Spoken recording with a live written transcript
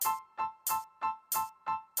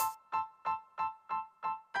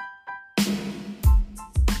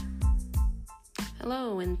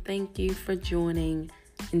Hello, and thank you for joining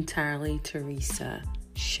Entirely Teresa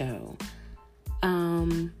show.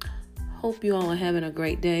 Hope you all are having a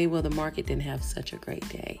great day. Well, the market didn't have such a great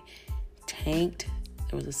day. Tanked.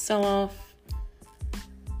 There was a sell-off.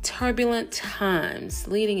 Turbulent times.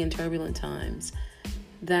 Leading in turbulent times.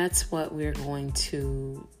 That's what we're going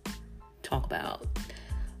to talk about.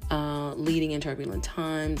 Leading in turbulent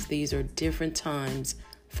times. These are different times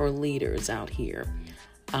for leaders out here.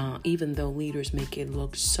 Even though leaders make it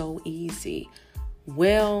look so easy.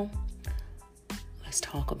 Well, let's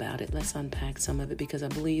talk about it. Let's unpack some of it, because I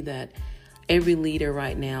believe that every leader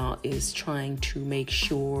right now is trying to make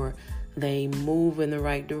sure they move in the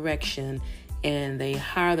right direction and they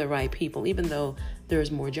hire the right people, even though there's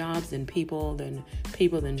more jobs than people than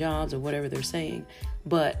jobs, or whatever they're saying.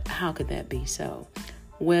 But how could that be so?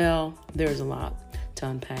 Well, there's a lot to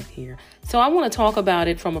unpack here. So I want to talk about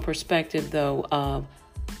it from a perspective, though, of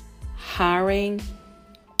hiring.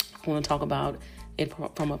 I want to talk about it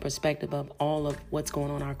from a perspective of all of what's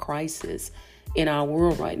going on, our crisis in our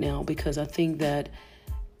world right now, because I think that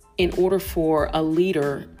in order for a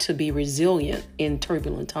leader to be resilient in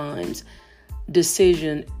turbulent times,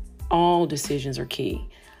 all decisions are key.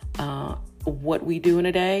 What we do in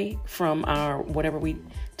a day, from our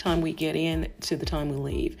time we get in to the time we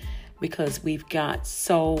leave, because we've got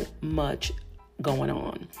so much going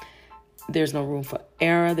on. There's no room for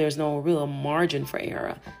error. There's no real margin for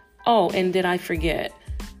error. Oh, and did I forget?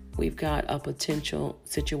 We've got a potential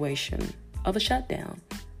situation of a shutdown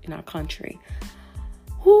in our country.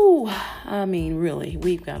 Really,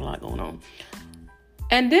 we've got a lot going on.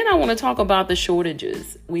 And then I want to talk about the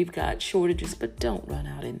shortages. We've got shortages, but don't run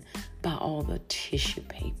out and buy all the tissue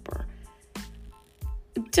paper.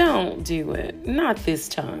 Don't do it. Not this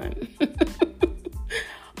time.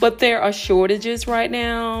 But there are shortages right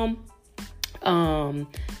now.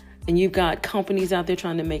 And you've got companies out there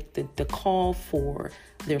trying to make the call for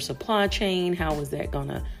their supply chain. How is it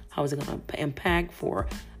gonna impact for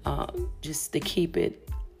just to keep it?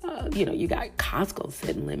 You got Costco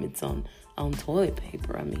setting limits on toilet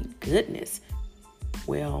paper. I mean, goodness.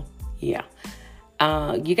 Well, yeah.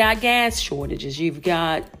 You got gas shortages. You've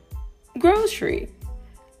got grocery.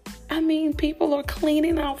 I mean, people are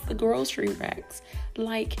cleaning off the grocery racks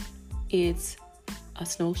like it's a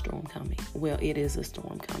snowstorm coming. Well, it is a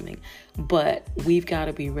storm coming, but we've got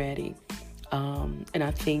to be ready. And I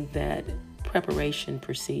think that preparation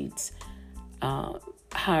precedes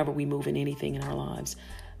however we move in anything in our lives,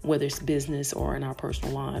 whether it's business or in our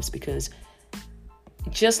personal lives, because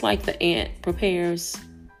just like the ant prepares,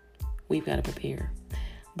 we've got to prepare.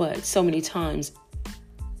 But so many times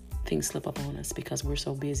things slip up on us because we're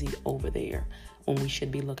so busy over there when we should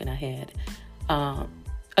be looking ahead.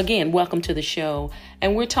 Again, welcome to the show.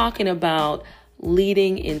 And we're talking about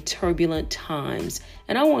leading in turbulent times.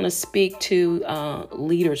 And I want to speak to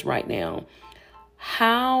leaders right now.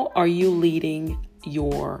 How are you leading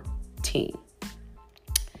your team?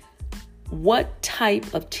 What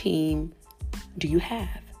type of team do you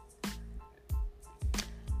have?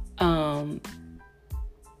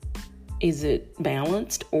 Is it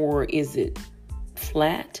balanced or is it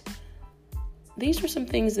flat? These are some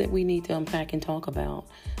things that we need to unpack and talk about,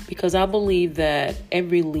 because I believe that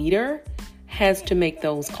every leader has to make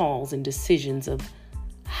those calls and decisions of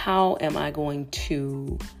how am I going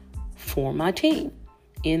to form my team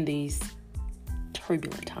in these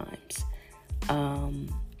turbulent times.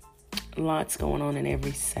 Lots going on in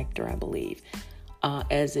every sector, I believe,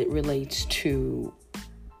 as it relates to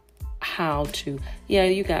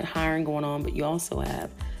you got hiring going on, but you also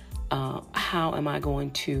have how am I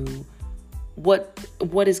going to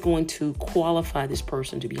what is going to qualify this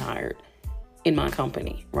person to be hired in my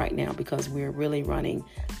company right now, because we're really running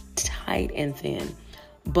tight and thin.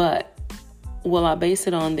 But will I base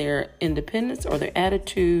it on their independence or their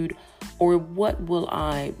attitude, or what will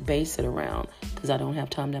I base it around? Because I don't have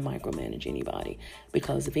time to micromanage anybody.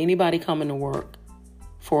 Because if anybody coming to work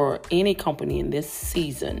for any company in this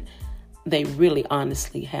season, they really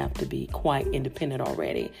honestly have to be quite independent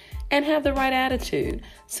already and have the right attitude.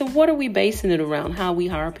 So what are we basing it around? How we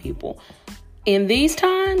hire people? In these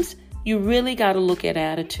times, you really got to look at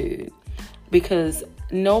attitude, because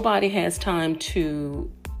nobody has time to,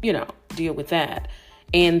 deal with that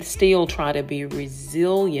and still try to be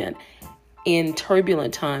resilient in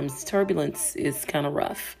turbulent times. Turbulence is kind of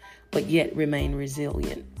rough, but yet remain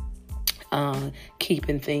resilient,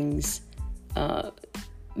 keeping things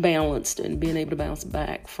balanced and being able to bounce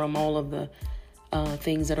back from all of the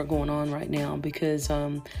things that are going on right now. Because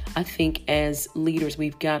I think as leaders,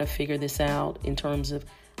 we've got to figure this out in terms of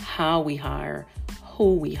how we hire,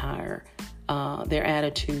 who we hire, their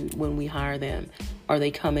attitude when we hire them. Are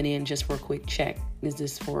they coming in just for a quick check? Is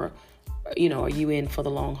this for, are you in for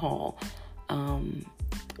the long haul?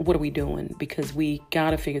 What are we doing? Because we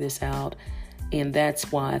got to figure this out. And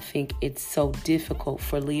that's why I think it's so difficult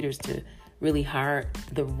for leaders to really hire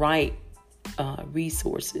the right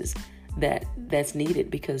resources that's needed,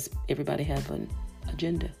 because everybody have an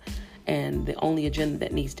agenda. And the only agenda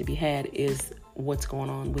that needs to be had is what's going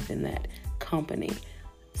on within that company,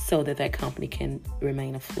 so that that company can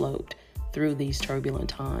remain afloat through these turbulent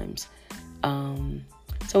times.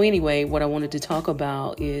 So anyway, what I wanted to talk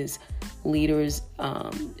about is leaders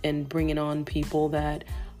and bringing on people that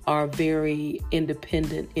are very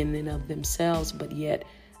independent in and of themselves, but yet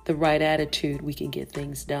the right attitude, we can get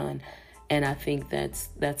things done. And I think that's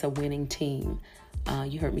a winning team.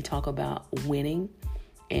 You heard me talk about winning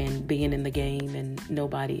and being in the game, and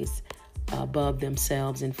nobody is above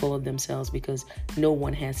themselves and full of themselves, because no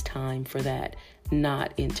one has time for that,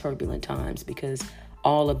 not in turbulent times, because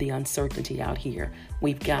all of the uncertainty out here,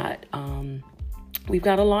 we've got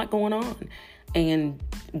a lot going on, and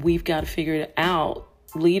we've got to figure it out.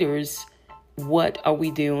 Leaders, what are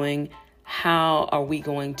we doing? How are we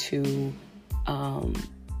going to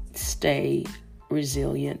stay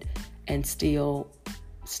resilient and still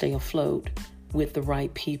stay afloat with the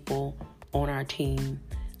right people on our team?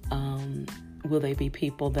 Will they be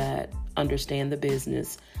people that understand the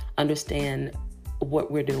business, understand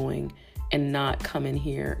what we're doing, and not come in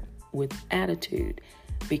here with attitude?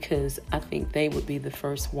 Because I think they would be the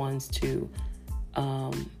first ones to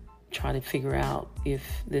try to figure out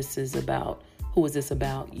if this is about, who is this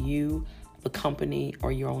about, you, the company,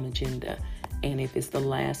 or your own agenda? And if it's the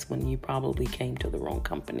last one, you probably came to the wrong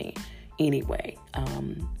company anyway.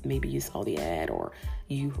 Maybe you saw the ad, or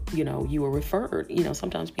you were referred.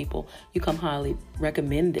 Sometimes people, you come highly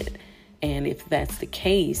recommended. And if that's the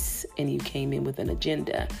case and you came in with an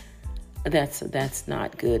agenda, that's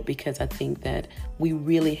not good, because I think that we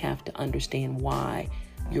really have to understand why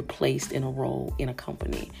you're placed in a role in a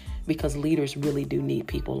company, because leaders really do need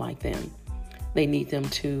people like them. They need them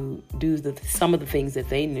to do some of the things that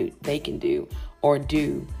they can do or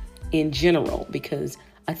do in general, because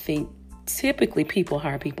I think typically people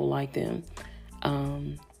hire people like them,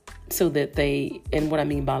 so that and what I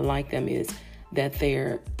mean by like them is that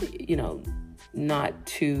they're, not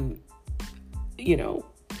too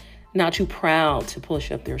proud to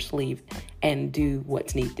push up their sleeve and do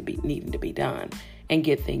what's needing to be done and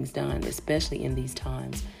get things done, especially in these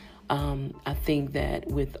times. I think that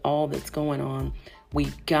with all that's going on, we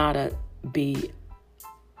gotta be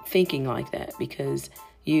thinking like that, because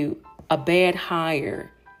a bad hire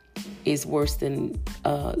is worse than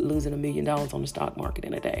losing $1 million on the stock market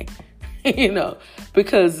in a day.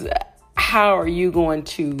 Because how are you going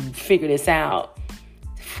to figure this out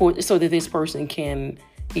so that this person can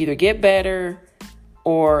either get better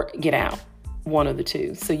or get out? One of the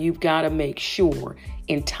two. So you've got to make sure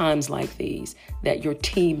in times like these that your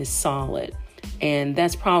team is solid. And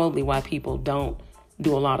that's probably why people don't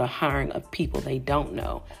do a lot of hiring of people they don't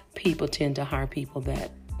know. People tend to hire people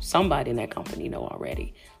that somebody in that company know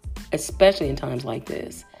already, especially in times like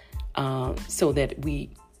this, so that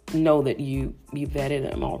we know that you vetted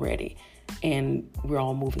them already and we're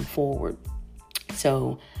all moving forward.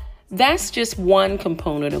 So that's just one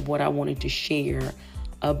component of what I wanted to share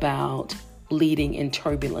about leading in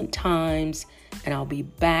turbulent times. And I'll be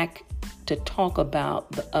back to talk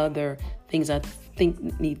about the other things I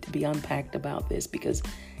think need to be unpacked about this, because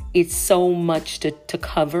it's so much to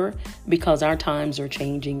cover, because our times are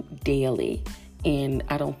changing daily. And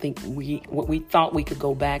I don't think what we thought we could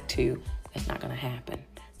go back to, that's not going to happen.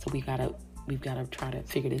 So we've got to try to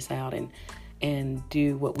figure this out and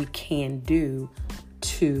do what we can do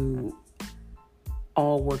to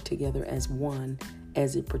all work together as one,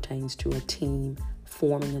 as it pertains to a team,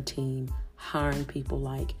 forming a team, hiring people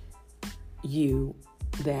like you,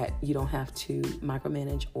 that you don't have to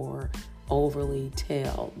micromanage or overly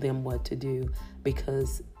tell them what to do,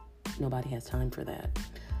 because nobody has time for that.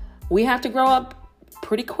 We have to grow up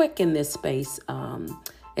pretty quick in this space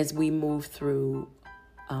as we move through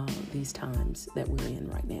these times that we're in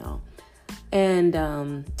right now. And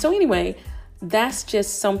so anyway, that's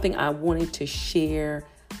just something I wanted to share.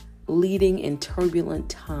 Leading in turbulent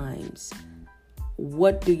times.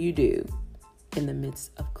 What do you do in the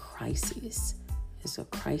midst of crises? There's a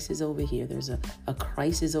crisis over here. There's a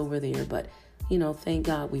crisis over there. But, thank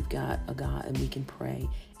God we've got a God, and we can pray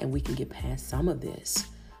and we can get past some of this.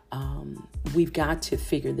 We've got to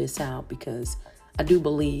figure this out, because I do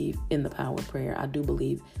believe in the power of prayer. I do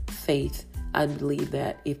believe faith. I believe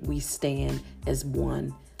that if we stand as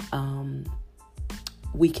one,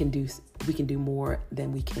 we can do more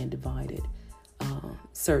than we can divide it.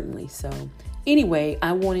 Certainly. So anyway,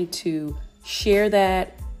 I wanted to share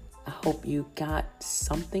that. I hope you got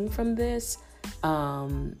something from this.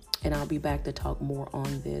 And I'll be back to talk more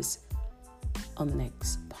on this on the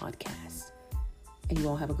next podcast. And you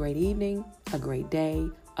all have a great evening, a great day,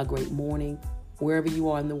 a great morning, wherever you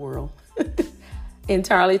are in the world.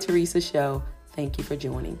 Entirely Teresa Show. Thank you for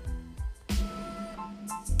joining.